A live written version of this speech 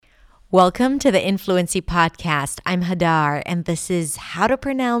Welcome to the Influency Podcast. I'm Hadar, and this is How to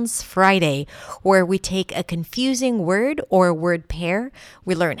Pronounce Friday, where we take a confusing word or word pair,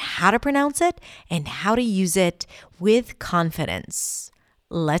 we learn how to pronounce it and how to use it with confidence.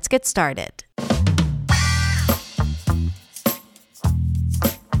 Let's get started.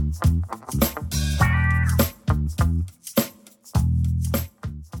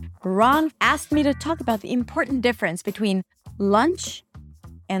 Ron asked me to talk about the important difference between lunch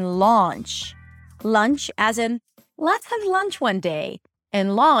and launch. Lunch as in, let's have lunch one day.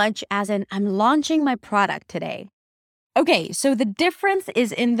 And launch as in, I'm launching my product today. Okay, so the difference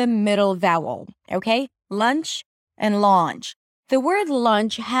is in the middle vowel, okay? Lunch and launch. The word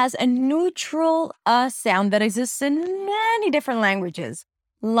lunch has a neutral sound that exists in many different languages.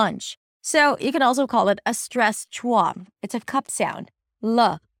 Lunch. So you can also call it a stressed schwa. It's a cup sound.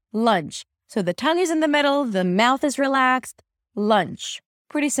 Lunch. So the tongue is in the middle, the mouth is relaxed. Lunch.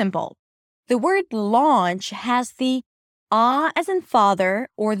 Pretty simple. The word launch has the as in father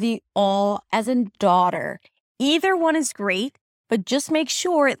or the as in daughter. Either one is great, but just make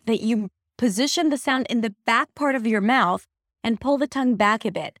sure that you position the sound in the back part of your mouth and pull the tongue back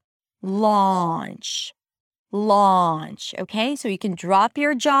a bit. Launch. Okay? So you can drop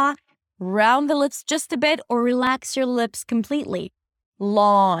your jaw, round the lips just a bit, or relax your lips completely.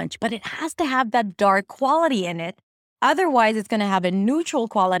 Launch. But it has to have that dark quality in it. Otherwise, it's going to have a neutral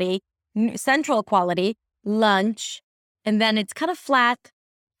quality, central quality, lunch, and then it's kind of flat,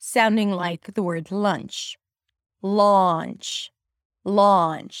 sounding like the word lunch. Launch.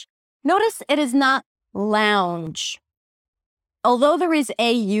 Notice it is not lounge. Although there is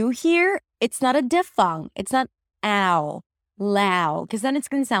AU here, it's not a diphthong. It's not ow, loud, because then it's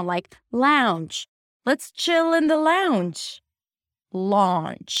going to sound like lounge. Let's chill in the lounge.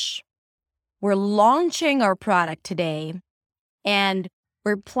 Launch. We're launching our product today, and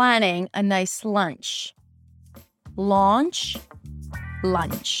we're planning a nice lunch. Launch,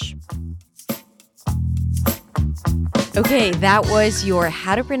 lunch. Okay, that was your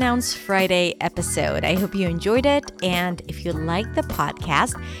How to Pronounce Friday episode. I hope you enjoyed it. And if you like the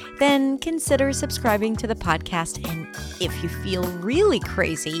podcast, then consider subscribing to the podcast. And if you feel really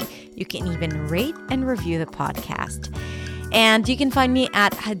crazy, you can even rate and review the podcast. And you can find me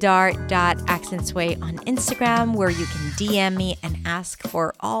at hadar.accentsway on Instagram, where you can DM me and ask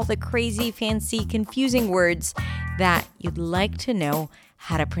for all the crazy, fancy, confusing words that you'd like to know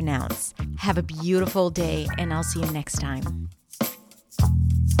how to pronounce. Have a beautiful day, and I'll see you next time.